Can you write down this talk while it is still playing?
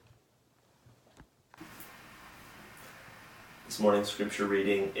This morning's scripture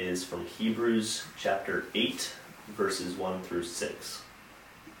reading is from Hebrews chapter 8, verses 1 through 6.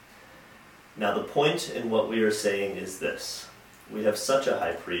 Now the point in what we are saying is this: we have such a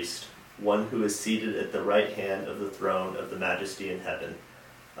high priest, one who is seated at the right hand of the throne of the majesty in heaven,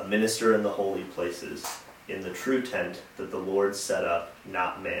 a minister in the holy places, in the true tent that the Lord set up,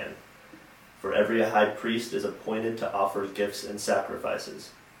 not man. For every high priest is appointed to offer gifts and sacrifices.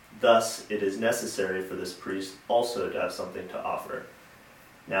 Thus, it is necessary for this priest also to have something to offer.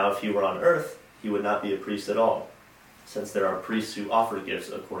 Now, if he were on earth, he would not be a priest at all, since there are priests who offer gifts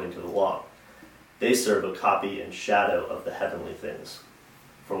according to the law. They serve a copy and shadow of the heavenly things.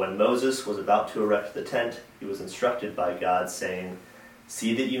 For when Moses was about to erect the tent, he was instructed by God, saying,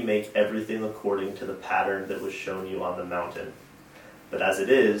 "See that you make everything according to the pattern that was shown you on the mountain." But as it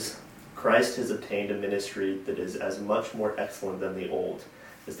is, Christ has obtained a ministry that is as much more excellent than the old,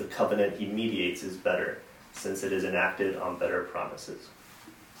 as the covenant he mediates is better, since it is enacted on better promises.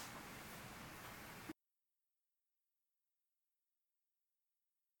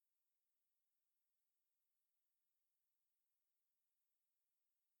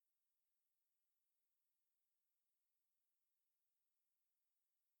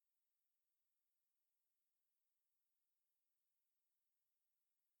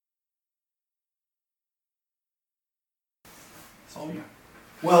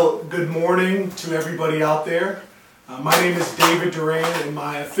 Well, good morning to everybody out there. My name is David Duran, and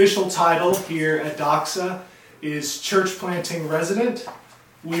my official title here at Doxa is Church Planting Resident.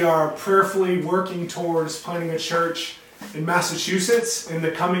 We are prayerfully working towards planting a church in Massachusetts in the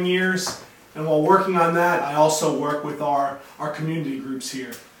coming years, and while working on that, I also work with our community groups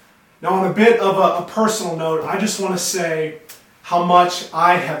here. Now, on a bit of a personal note, I just want to say how much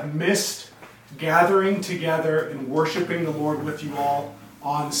I have missed gathering together and worshiping the Lord with you all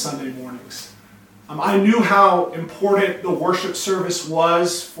on Sunday mornings. I knew how important the worship service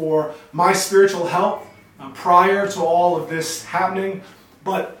was for my spiritual health prior to all of this happening,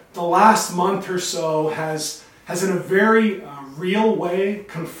 but the last month or so has in a very real way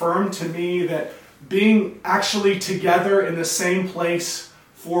confirmed to me that being actually together in the same place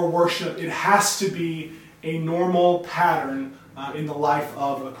for worship, it has to be a normal pattern in the life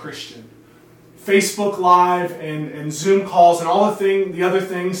of a Christian. Facebook Live and Zoom calls and all the other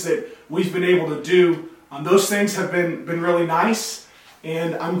things that we've been able to do, those things have been really nice,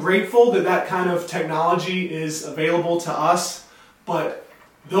 and I'm grateful that kind of technology is available to us, but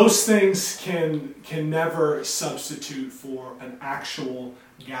those things can never substitute for an actual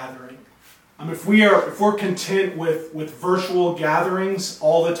gathering. If we're content with virtual gatherings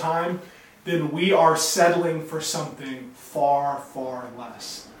all the time, then we are settling for something far, far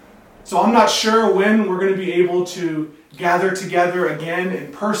less. So I'm not sure when we're going to be able to gather together again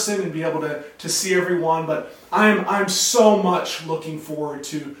in person and be able to see everyone, but I'm so much looking forward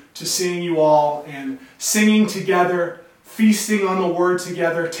to seeing you all and singing together, feasting on the Word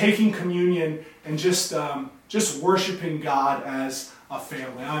together, taking communion, and just worshiping God as a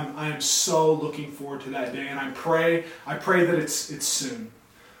family. I am so looking forward to that day, and I pray that it's soon.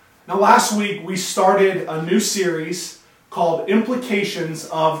 Now, last week we started a new series called Implications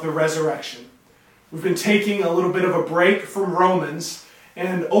of the Resurrection. We've been taking a little bit of a break from Romans,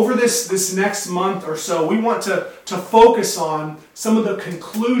 and over this next month or so, we want to focus on some of the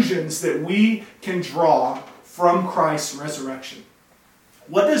conclusions that we can draw from Christ's resurrection.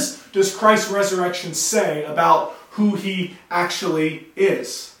 What does Christ's resurrection say about who he actually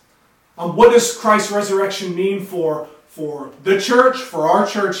is? What does Christ's resurrection mean for the church, for our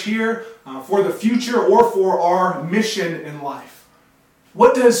church here, for the future, or for our mission in life?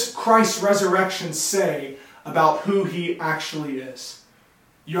 What does Christ's resurrection say about who he actually is?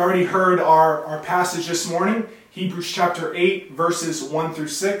 You already heard our passage this morning, Hebrews chapter 8, verses 1 through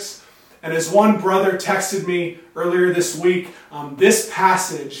 6. And as one brother texted me earlier this week, this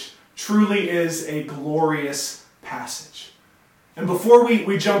passage truly is a glorious passage. And before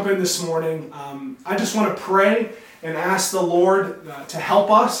we jump in this morning, I just want to pray and ask the Lord to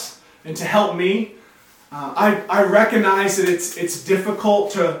help us and to help me. I recognize that it's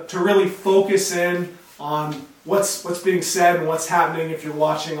difficult to really focus in on what's being said and what's happening if you're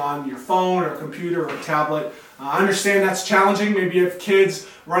watching on your phone or computer or tablet. I understand that's challenging. Maybe you have kids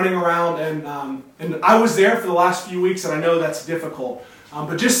running around, and I was there for the last few weeks, and I know that's difficult.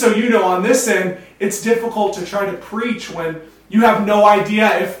 But just so you know, on this end, it's difficult to try to preach when you have no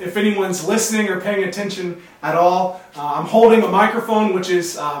idea if anyone's listening or paying attention at all. I'm holding a microphone, which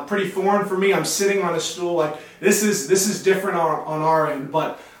is pretty foreign for me. I'm sitting on a stool. Like this is different on our end,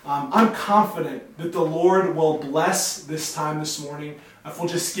 but I'm confident that the Lord will bless this time this morning if we'll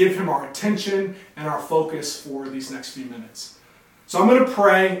just give him our attention and our focus for these next few minutes. So I'm going to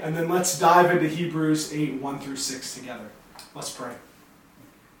pray, and then let's dive into Hebrews 8, 1 through 6 together. Let's pray.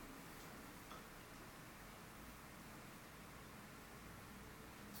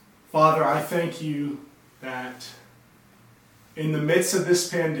 Father, I thank you that in the midst of this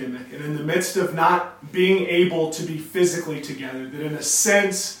pandemic, and in the midst of not being able to be physically together, that in a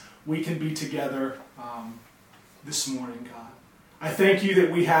sense we can be together this morning, God. I thank you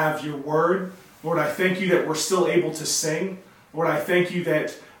that we have your word. Lord, I thank you that we're still able to sing. Lord, I thank you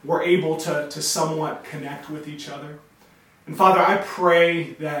that we're able to somewhat connect with each other. And Father, I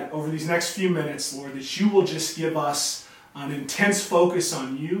pray that over these next few minutes, Lord, that you will just give us an intense focus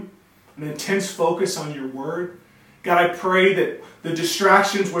on you, an intense focus on your word. God, I pray that the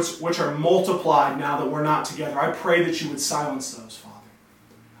distractions which are multiplied now that we're not together, I pray that you would silence those, Father.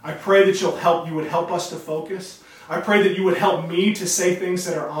 I pray that you would help us to focus. I pray that you would help me to say things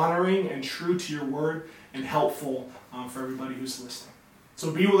that are honoring and true to your word and helpful for everybody who's listening. So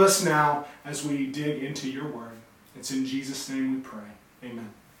be with us now as we dig into your word. It's in Jesus' name we pray. Amen.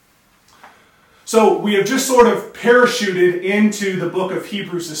 So we have just sort of parachuted into the book of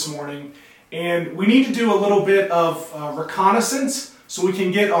Hebrews this morning, and we need to do a little bit of reconnaissance so we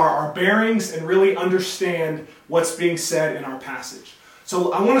can get our bearings and really understand what's being said in our passage.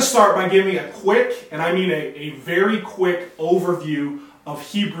 So I want to start by giving a quick, and I mean a very quick overview of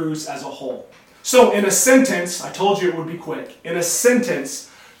Hebrews as a whole. So in a sentence, I told you it would be quick. In a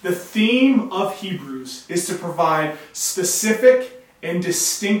sentence, the theme of Hebrews is to provide specific and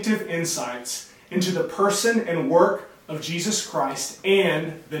distinctive insights into the person and work of Jesus Christ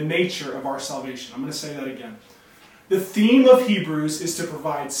and the nature of our salvation. I'm going to say that again. The theme of Hebrews is to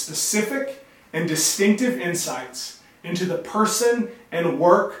provide specific and distinctive insights into the person and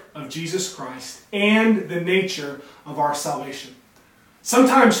work of Jesus Christ and the nature of our salvation.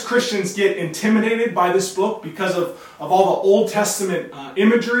 Sometimes Christians get intimidated by this book because of all the Old Testament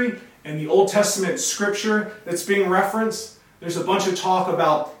imagery and the Old Testament scripture that's being referenced. There's a bunch of talk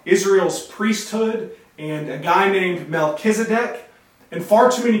about Israel's priesthood and a guy named Melchizedek. And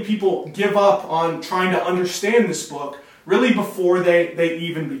far too many people give up on trying to understand this book really before they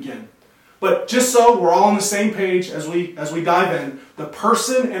even begin. But just so we're all on the same page as we dive in, the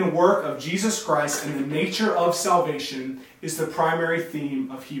person and work of Jesus Christ and the nature of salvation is the primary theme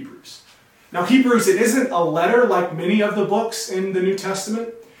of Hebrews. Now Hebrews, it isn't a letter like many of the books in the New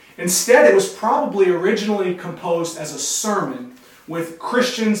Testament. Instead, it was probably originally composed as a sermon with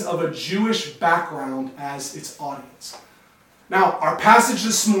Christians of a Jewish background as its audience. Now, our passage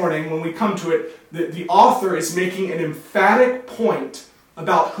this morning, when we come to it, the author is making an emphatic point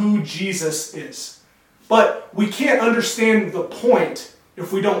about who Jesus is. But we can't understand the point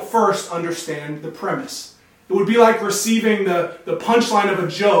if we don't first understand the premise. It would be like receiving the punchline of a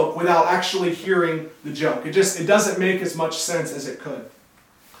joke without actually hearing the joke. It doesn't make as much sense as it could.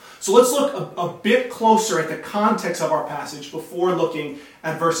 So let's look a bit closer at the context of our passage before looking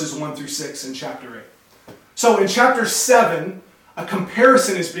at verses 1 through 6 in chapter 8. So in chapter 7, a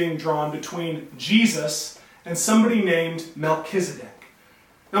comparison is being drawn between Jesus and somebody named Melchizedek.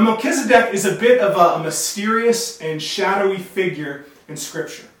 Now Melchizedek is a bit of a mysterious and shadowy figure in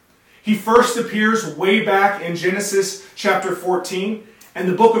Scripture. He first appears way back in Genesis chapter 14, and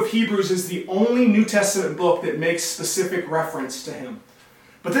the book of Hebrews is the only New Testament book that makes specific reference to him.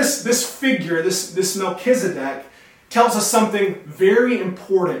 But this figure, this Melchizedek, tells us something very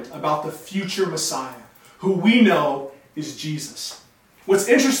important about the future Messiah, who we know is Jesus. What's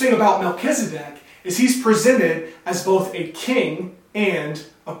interesting about Melchizedek is he's presented as both a king and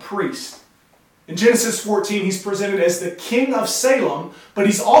a priest. In Genesis 14, he's presented as the king of Salem, but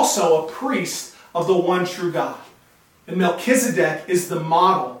he's also a priest of the one true God. And Melchizedek is the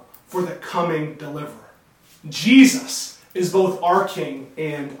model for the coming deliverer. Jesus is both our king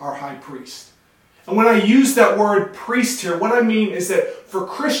and our high priest. And when I use that word priest here, what I mean is that for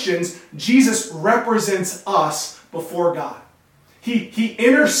Christians, Jesus represents us before God. He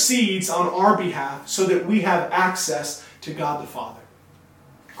intercedes on our behalf so that we have access to God the Father.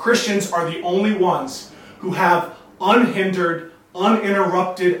 Christians are the only ones who have unhindered,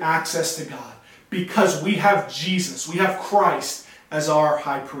 uninterrupted access to God because we have Jesus, we have Christ as our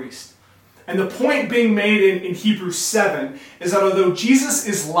high priest. And the point being made in Hebrews 7 is that although Jesus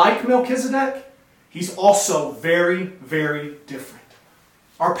is like Melchizedek, he's also very, very different.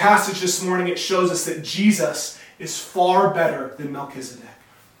 Our passage this morning, it shows us that Jesus is far better than Melchizedek.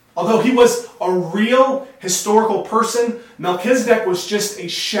 Although he was a real historical person, Melchizedek was just a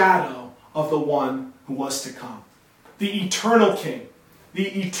shadow of the one who was to come. The eternal king, the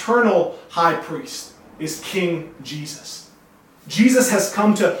eternal high priest is King Jesus. Jesus has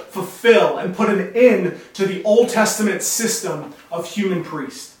come to fulfill and put an end to the Old Testament system of human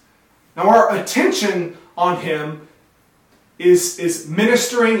priest. Now our attention on him is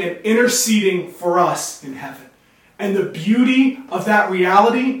ministering and interceding for us in heaven. And the beauty of that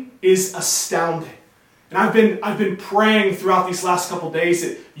reality is astounding. And I've been praying throughout these last couple days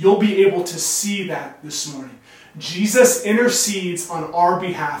that you'll be able to see that this morning. Jesus intercedes on our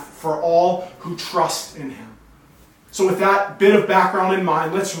behalf for all who trust in him. So with that bit of background in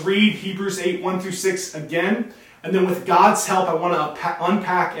mind, let's read Hebrews 8, 1 through 6 again. And then with God's help, I want to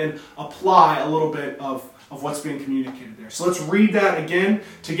unpack and apply a little bit of what's being communicated there. So let's read that again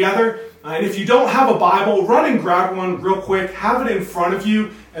together. And if you don't have a Bible, run and grab one real quick. Have it in front of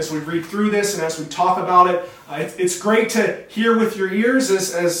you as we read through this and as we talk about it. It's great to hear with your ears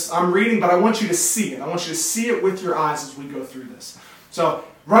as I'm reading, but I want you to see it. I want you to see it with your eyes as we go through this. So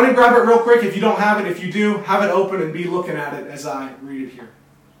run and grab it real quick if you don't have it. If you do, have it open and be looking at it as I read it here.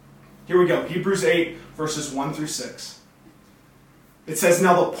 Here we go. Hebrews 8, verses 1 through 6. It says,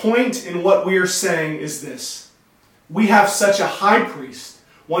 "Now the point in what we are saying is this. We have such a high priest,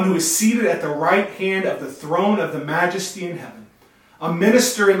 one who is seated at the right hand of the throne of the majesty in heaven, a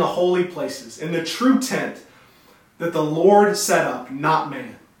minister in the holy places, in the true tent that the Lord set up, not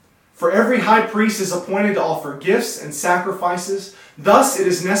man. For every high priest is appointed to offer gifts and sacrifices. Thus it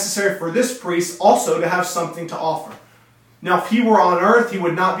is necessary for this priest also to have something to offer. Now if he were on earth, he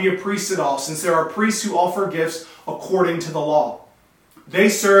would not be a priest at all, since there are priests who offer gifts according to the law. They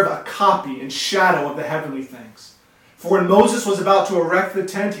serve a copy and shadow of the heavenly things. For when Moses was about to erect the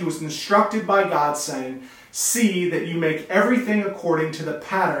tent, he was instructed by God, saying, 'See that you make everything according to the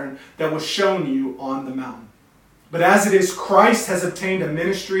pattern that was shown you on the mountain.' But as it is, Christ has obtained a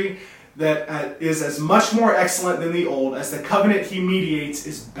ministry that is as much more excellent than the old, as the covenant he mediates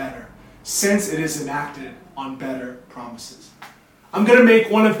is better, since it is enacted on better promises." I'm going to make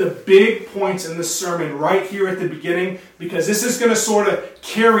one of the big points in this sermon right here at the beginning, because this is going to sort of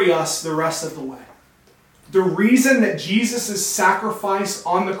carry us the rest of the way. The reason that Jesus' sacrifice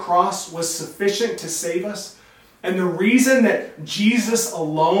on the cross was sufficient to save us, and the reason that Jesus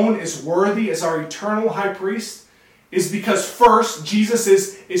alone is worthy as our eternal high priest, is because first, Jesus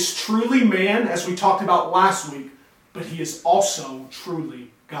is truly man, as we talked about last week, but he is also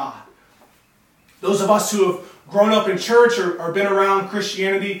truly God. Those of us who have grown up in church or been around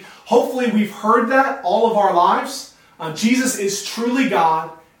Christianity, hopefully we've heard that all of our lives. Jesus is truly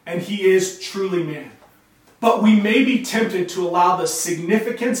God, and he is truly man. But we may be tempted to allow the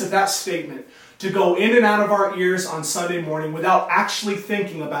significance of that statement to go in and out of our ears on Sunday morning without actually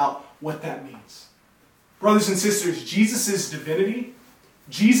thinking about what that means. Brothers and sisters, Jesus' divinity,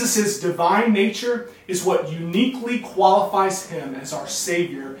 Jesus' divine nature is what uniquely qualifies him as our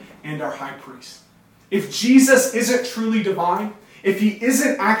Savior and our high priest. If Jesus isn't truly divine, if he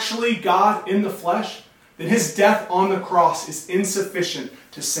isn't actually God in the flesh, then his death on the cross is insufficient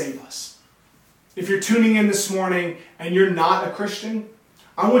to save us. If you're tuning in this morning and you're not a Christian,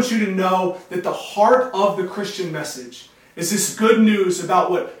 I want you to know that the heart of the Christian message is this good news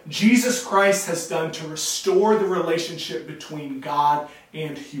about what Jesus Christ has done to restore the relationship between God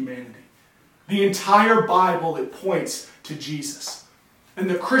and humanity. The entire Bible, it points to Jesus. And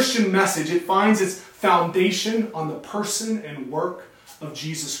the Christian message, it finds its foundation on the person and work of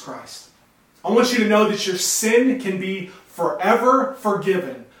Jesus Christ. I want you to know that your sin can be forever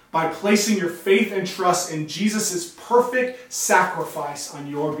forgiven by placing your faith and trust in Jesus' perfect sacrifice on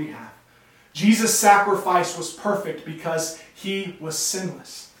your behalf. Jesus' sacrifice was perfect because he was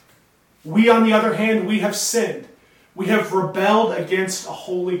sinless. We, on the other hand, we have sinned. We have rebelled against a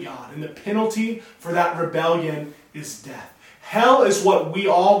holy God, and the penalty for that rebellion is death. Hell is what we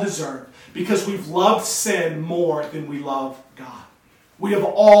all deserve because we've loved sin more than we love God. We have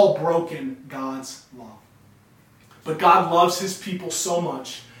all broken God's law. But God loves his people so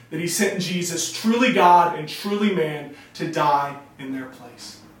much that he sent Jesus, truly God and truly man, to die in their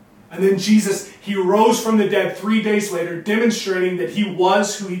place. And then Jesus, he rose from the dead 3 days later, demonstrating that he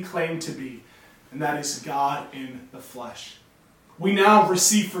was who he claimed to be, and that is God in the flesh. We now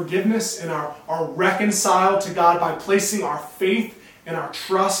receive forgiveness and are reconciled to God by placing our faith and our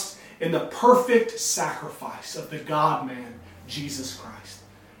trust in the perfect sacrifice of the God-man, Jesus Christ.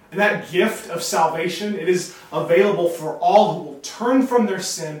 And that gift of salvation, it is available for all who will turn from their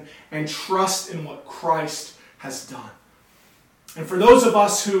sin and trust in what Christ has done. And for those of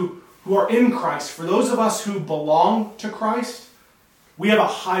us who are in Christ, for those of us who belong to Christ, we have a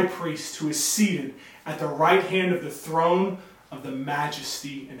high priest who is seated at the right hand of the throne of the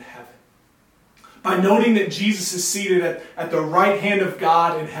majesty in heaven. By noting that Jesus is seated at the right hand of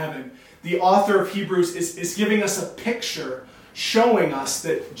God in heaven, the author of Hebrews is giving us a picture showing us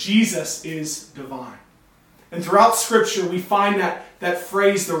that Jesus is divine. And throughout Scripture, we find that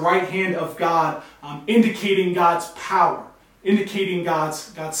phrase, the right hand of God, indicating God's power, indicating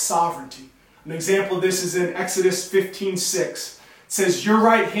God's sovereignty. An example of this is in Exodus 15:6. It says, "Your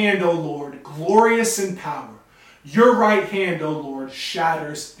right hand, O Lord, glorious in power. Your right hand, O Lord,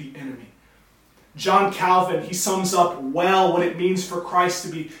 shatters the enemy." John Calvin, he sums up well what it means for Christ to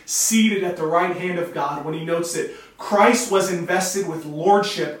be seated at the right hand of God when he notes that Christ was invested with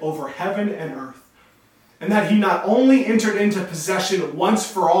lordship over heaven and earth, and that he not only entered into possession once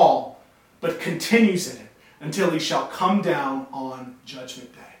for all, but continues in it until he shall come down on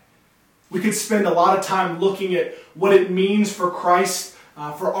Judgment Day. We could spend a lot of time looking at what it means for Christ,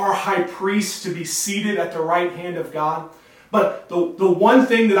 for our high priest to be seated at the right hand of God. But the one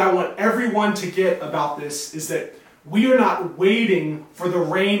thing that I want everyone to get about this is that we are not waiting for the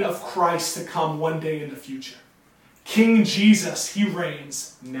reign of Christ to come one day in the future. King Jesus, he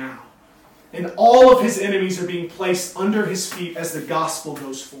reigns now. And all of his enemies are being placed under his feet as the gospel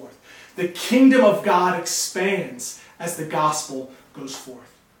goes forth. The kingdom of God expands as the gospel goes forth.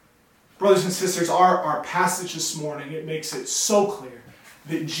 Brothers and sisters, our passage this morning, it makes it so clear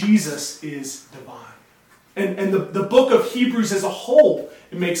that Jesus is divine. And the book of Hebrews as a whole,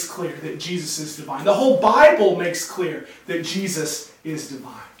 it makes clear that Jesus is divine. The whole Bible makes clear that Jesus is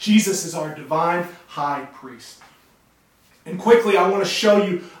divine. Jesus is our divine high priest. And quickly, I want to show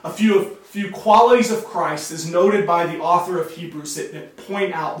you a few qualities of Christ as noted by the author of Hebrews that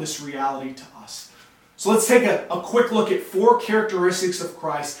point out this reality to us. So let's take a quick look at 4 characteristics of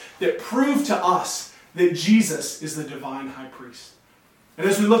Christ that prove to us that Jesus is the divine high priest. And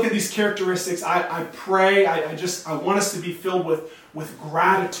as we look at these characteristics, I pray, I want us to be filled with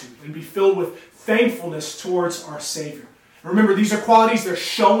gratitude and be filled with thankfulness towards our Savior. Remember, these are qualities, they're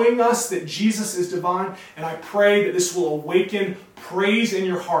showing us that Jesus is divine, and I pray that this will awaken praise in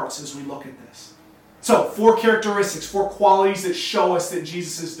your hearts as we look at this. So, 4 characteristics, 4 qualities that show us that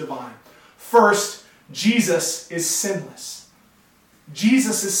Jesus is divine. First, Jesus is sinless.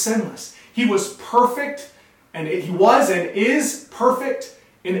 Jesus is sinless. He was perfect, and he was and is perfect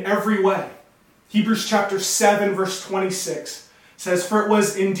in every way. Hebrews chapter 7, verse 26 says, "For it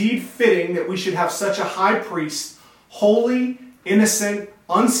was indeed fitting that we should have such a high priest, holy, innocent,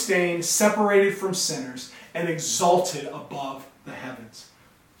 unstained, separated from sinners, and exalted above the heavens."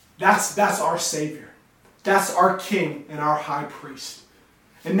 That's our Savior. That's our King and our high priest.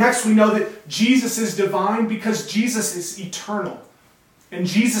 And next we know that Jesus is divine because Jesus is eternal. And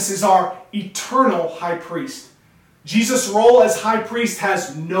Jesus is our eternal high priest. Jesus' role as high priest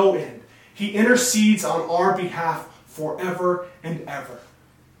has no end. He intercedes on our behalf forever and ever.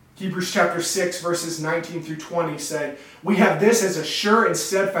 Hebrews chapter 6, verses 19 through 20 say, "We have this as a sure and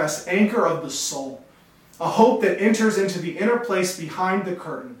steadfast anchor of the soul, a hope that enters into the inner place behind the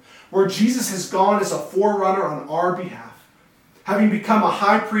curtain, where Jesus has gone as a forerunner on our behalf, having become a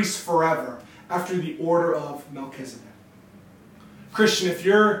high priest forever after the order of Melchizedek." Christian, if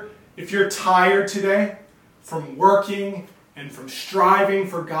you're tired today from working and from striving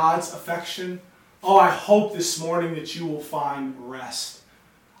for God's affection, I hope this morning that you will find rest.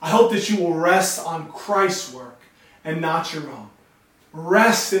 I hope that you will rest on Christ's work and not your own.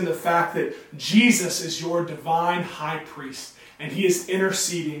 Rest in the fact that Jesus is your divine high priest and he is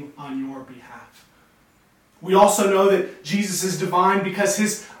interceding on your behalf. We also know that Jesus is divine because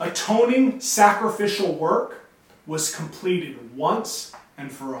his atoning sacrificial work was completed once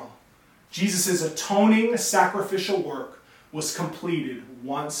and for all. Jesus' atoning sacrificial work was completed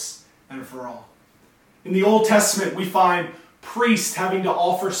once and for all. In the Old Testament, we find priests having to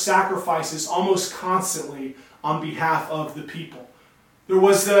offer sacrifices almost constantly on behalf of the people. There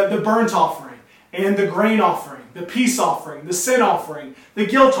was the burnt offering and the grain offering, the peace offering, the sin offering, the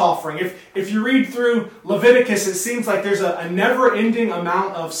guilt offering. If you read through Leviticus, it seems like there's a never-ending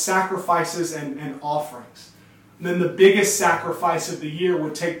amount of sacrifices and offerings. And then the biggest sacrifice of the year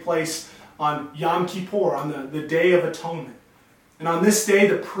would take place on Yom Kippur, on the Day of Atonement. And on this day,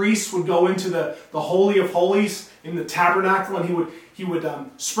 the priest would go into the Holy of Holies in the tabernacle, and he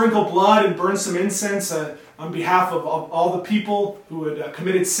would sprinkle blood and burn some incense on behalf of all the people who had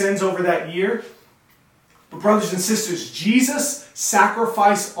committed sins over that year. But brothers and sisters, Jesus'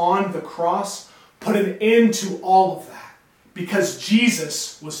 sacrifice on the cross put an end to all of that because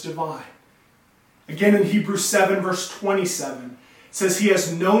Jesus was divine. Again, in Hebrews 7, verse 27, it says, "He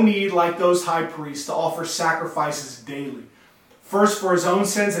has no need, like those high priests, to offer sacrifices daily, first for his own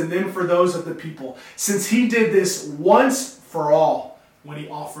sins and then for those of the people, since he did this once for all when he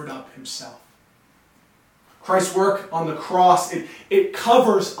offered up himself." Christ's work on the cross, it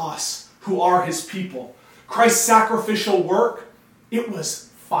covers us who are his people. Christ's sacrificial work, it was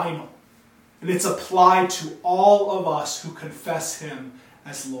final. And it's applied to all of us who confess him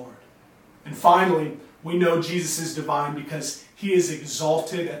as Lord. And finally, we know Jesus is divine because he is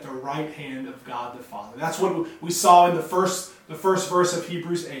exalted at the right hand of God the Father. That's what we saw in the first verse of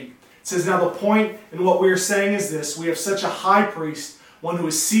Hebrews 8. It says, now the point in what we are saying is this: we have such a high priest, one who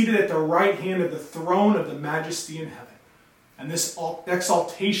is seated at the right hand of the throne of the majesty in heaven. And this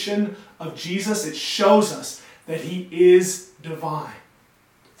exaltation of Jesus, it shows us that he is divine.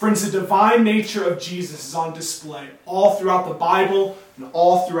 Friends, the divine nature of Jesus is on display all throughout the Bible and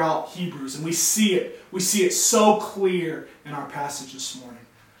all throughout Hebrews. And we see it. We see it so clear in our passage this morning.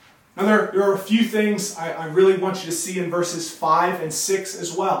 Now there are a few things I really want you to see in verses 5 and 6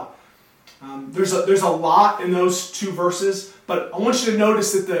 as well. There's a lot in those two verses, but I want you to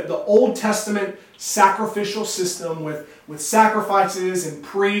notice that the Old Testament sacrificial system with sacrifices and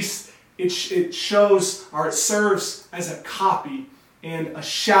priests, it shows, or it serves as a copy and a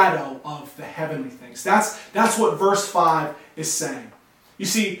shadow of the heavenly things. That's what verse 5 is saying. You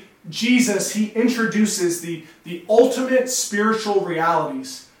see, Jesus, he introduces the ultimate spiritual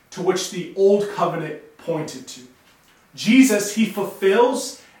realities to which the Old Covenant pointed to. Jesus, he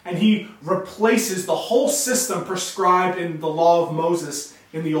fulfills and he replaces the whole system prescribed in the law of Moses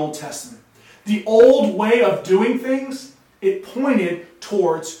in the Old Testament. The old way of doing things, it pointed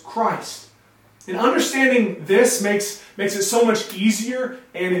towards Christ. And understanding this makes it so much easier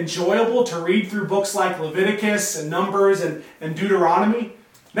and enjoyable to read through books like Leviticus and Numbers and Deuteronomy.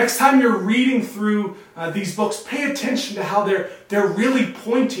 Next time you're reading through these books, pay attention to how they're really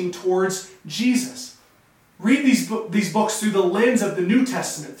pointing towards Jesus. Read these books through the lens of the New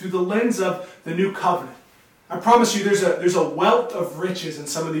Testament, through the lens of the New Covenant. I promise you there's a wealth of riches in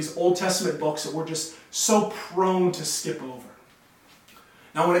some of these Old Testament books that we're just so prone to skip over.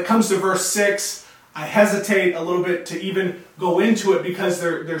 Now when it comes to verse 6, I hesitate a little bit to even go into it because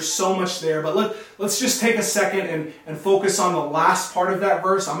there's so much there. But let's just take a second and focus on the last part of that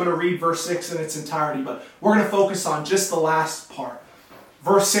verse. I'm going to read verse 6 in its entirety, but we're going to focus on just the last part.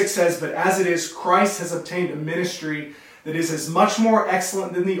 Verse 6 says, but as it is, Christ has obtained a ministry that is as much more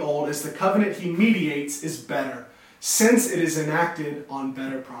excellent than the old, as the covenant he mediates is better, since it is enacted on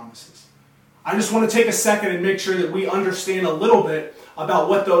better promises. I just want to take a second and make sure that we understand a little bit about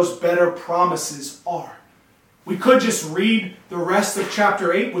what those better promises are. We could just read the rest of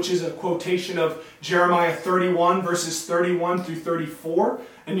chapter 8, which is a quotation of Jeremiah 31, verses 31 through 34,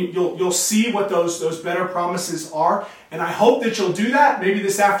 and you'll see what those better promises are. And I hope that you'll do that. Maybe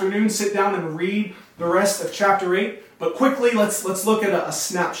this afternoon, sit down and read the rest of chapter 8. But quickly, let's look at a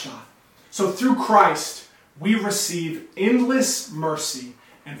snapshot. So through Christ, we receive endless mercy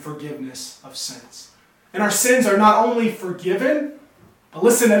and forgiveness of sins. And our sins are not only forgiven, but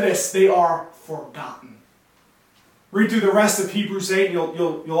listen to this, they are forgotten. Read through the rest of Hebrews 8, and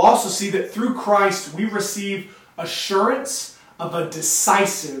you'll also see that through Christ we receive assurance of a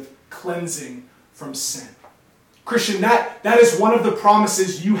decisive cleansing from sin. Christian, that is one of the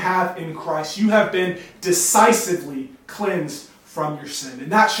promises you have in Christ. You have been decisively cleansed from your sin.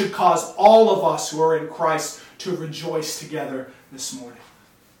 And that should cause all of us who are in Christ to rejoice together this morning.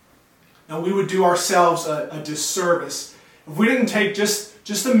 Now, we would do ourselves a disservice if we didn't take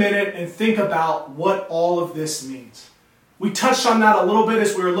just a minute and think about what all of this means. We touched on that a little bit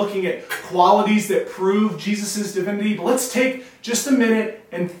as we were looking at qualities that prove Jesus' divinity, but let's take just a minute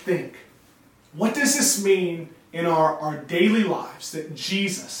and think. What does this mean in our daily lives that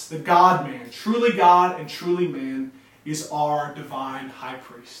Jesus, the God-man, truly God and truly man, is our divine high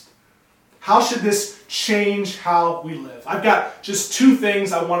priest? How should this change how we live? I've got just two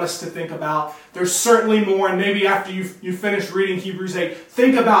things I want us to think about. There's certainly more, and maybe after you finish reading Hebrews 8,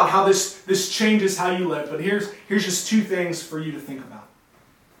 think about how this changes how you live. But here's just two things for you to think about.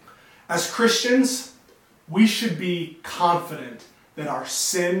 As Christians, we should be confident that our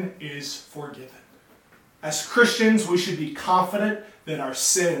sin is forgiven. As Christians, we should be confident that our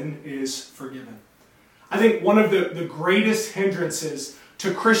sin is forgiven. I think one of the greatest hindrances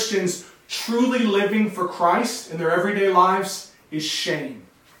to Christians truly living for Christ in their everyday lives is shame.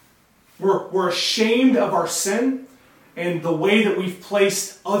 We're ashamed of our sin and the way that we've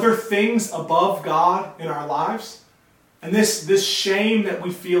placed other things above God in our lives. And this shame that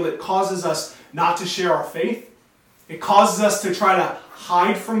we feel, it causes us not to share our faith. It causes us to try to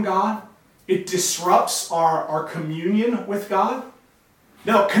hide from God. It disrupts our communion with God.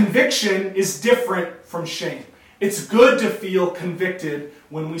 Now, conviction is different from shame. It's good to feel convicted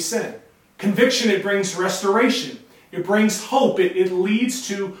when we sin. Conviction, it brings restoration. It brings hope. It leads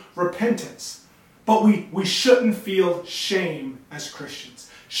to repentance. But we shouldn't feel shame as Christians.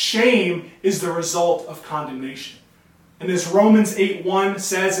 Shame is the result of condemnation. And as Romans 8:1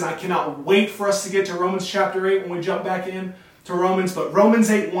 says, and I cannot wait for us to get to Romans chapter 8 when we jump back in to Romans, but Romans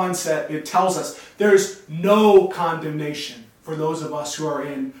 8:1 it tells us there's no condemnation for those of us who are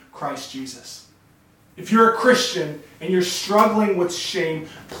in Christ Jesus. If you're a Christian and you're struggling with shame,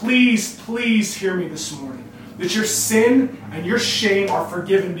 please hear me this morning. That your sin and your shame are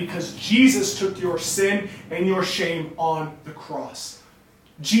forgiven because Jesus took your sin and your shame on the cross.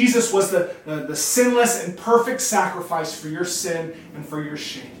 Jesus was the sinless and perfect sacrifice for your sin and for your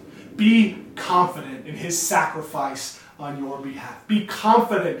shame. Be confident in His sacrifice on your behalf. Be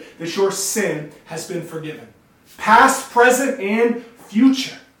confident that your sin has been forgiven. Past, present, and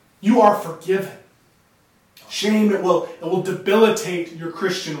future. You are forgiven. Shame, it will debilitate your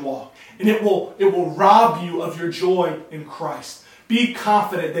Christian walk. And it will rob you of your joy in Christ. Be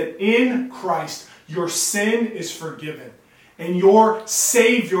confident that in Christ your sin is forgiven. And your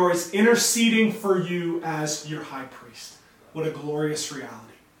Savior is interceding for you as your high priest. What a glorious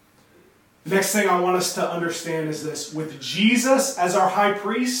reality. The next thing I want us to understand is this. With Jesus as our high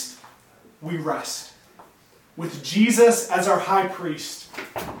priest, we rest. With Jesus as our high priest,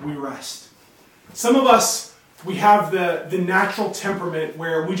 we rest. Some of us, we have the natural temperament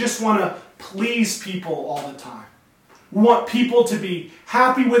where we just want to please people all the time. We want people to be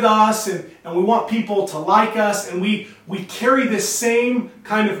happy with us and we want people to like us, and we carry this same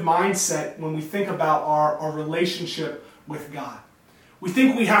kind of mindset when we think about our relationship with God. We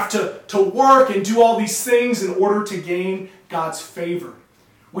think we have to work and do all these things in order to gain God's favor.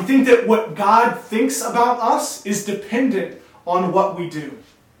 We think that what God thinks about us is dependent on what we do.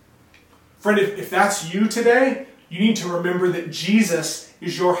 Friend, if that's you today, you need to remember that Jesus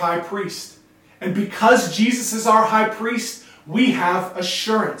is your high priest. And because Jesus is our high priest, we have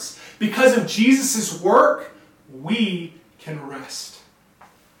assurance. Because of Jesus' work, we can rest.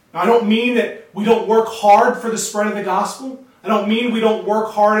 Now, I don't mean that we don't work hard for the spread of the gospel. I don't mean we don't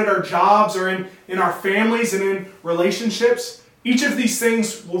work hard at our jobs or in our families and in relationships. Each of these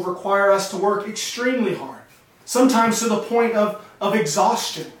things will require us to work extremely hard, sometimes to the point of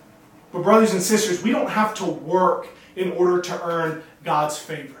exhaustion. But brothers and sisters, we don't have to work in order to earn God's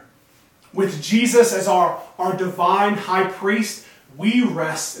favor. With Jesus as our divine high priest, we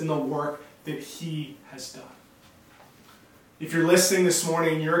rest in the work that He has done. If you're listening this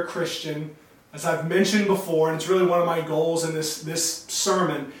morning and you're a Christian, as I've mentioned before, and it's really one of my goals in this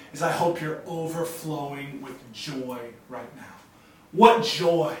sermon, is I hope you're overflowing with joy right now. What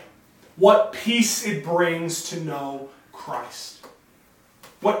joy, what peace it brings to know Christ.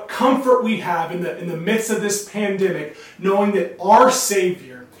 What comfort we have in the midst of this pandemic, knowing that our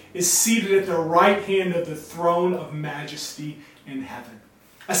Savior is seated at the right hand of the throne of majesty in heaven.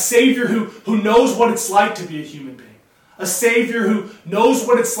 A Savior who knows what it's like to be a human being. A Savior who knows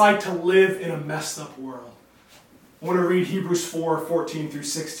what it's like to live in a messed up world. I want to read Hebrews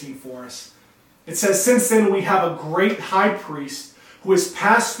 4:14-16 for us. It says, "Since then we have a great high priest who has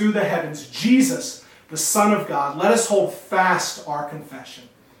passed through the heavens, Jesus, the Son of God. Let us hold fast our confession.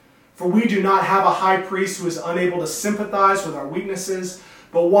 For we do not have a high priest who is unable to sympathize with our weaknesses,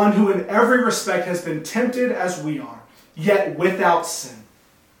 but one who in every respect has been tempted as we are, yet without sin.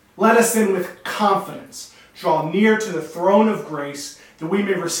 Let us then with confidence draw near to the throne of grace, that we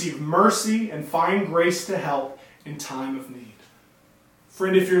may receive mercy and find grace to help in time of need."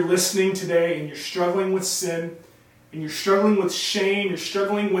 Friend, if you're listening today and you're struggling with sin, and you're struggling with shame, you're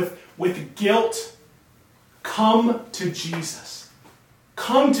struggling with guilt, come to Jesus.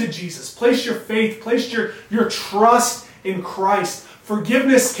 Come to Jesus. Place your faith, place your trust in Christ.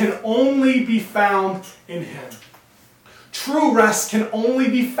 Forgiveness can only be found in Him. True rest can only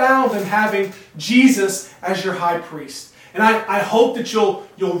be found in having Jesus as your high priest. And I hope that you'll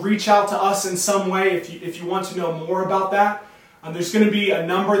reach out to us in some way if you want to know more about that. There's going to be a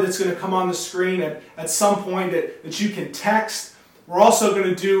number that's going to come on the screen at some point that you can text. We're also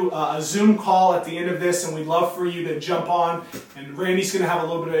going to do a Zoom call at the end of this, and we'd love for you to jump on. And Randy's going to have a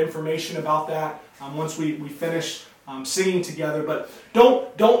little bit of information about that once we finish singing together. But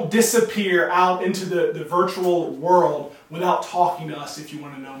don't disappear out into the virtual world without talking to us if you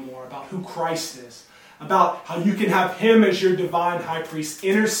want to know more about who Christ is, about how you can have Him as your divine high priest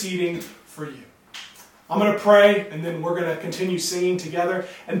interceding for you. I'm going to pray, and then we're going to continue singing together.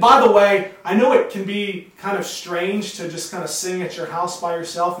 And by the way, I know it can be kind of strange to just kind of sing at your house by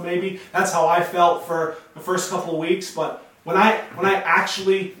yourself, maybe. That's how I felt for the first couple of weeks. But when I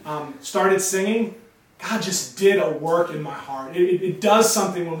actually started singing, God just did a work in my heart. It does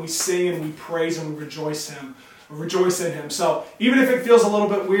something when we sing and we praise and we rejoice in Him. So even if it feels a little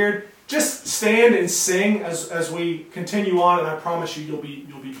bit weird, just stand and sing as we continue on, and I promise you,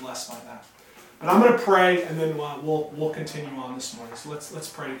 you'll be blessed by that. But I'm going to pray, and then we'll continue on this morning. So let's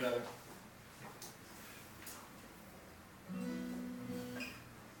pray together.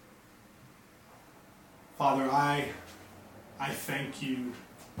 Father, I thank you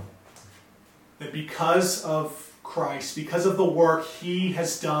that because of Christ, because of the work He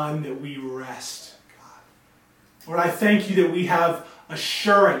has done, that we rest, God. Lord, I thank you that we have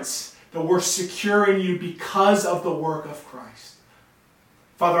assurance that we're secure in you because of the work of Christ.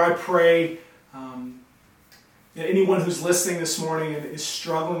 Father, I pray that anyone who's listening this morning and is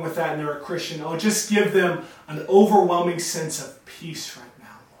struggling with that and they're a Christian, just give them an overwhelming sense of peace right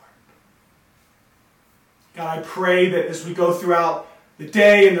now, Lord. God, I pray that as we go throughout the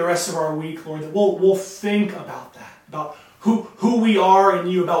day and the rest of our week, Lord, that we'll think about that, about who we are in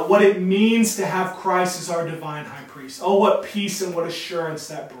you, about what it means to have Christ as our divine high priest. Oh, what peace and what assurance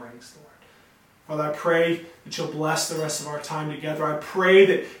that brings, Lord. Father, I pray that you'll bless the rest of our time together. I pray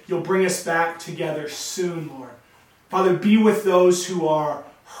that you'll bring us back together soon, Lord. Father, be with those who are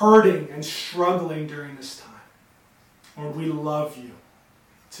hurting and struggling during this time. Lord, we love you.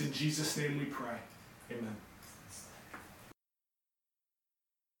 It's in Jesus' name we pray. Amen.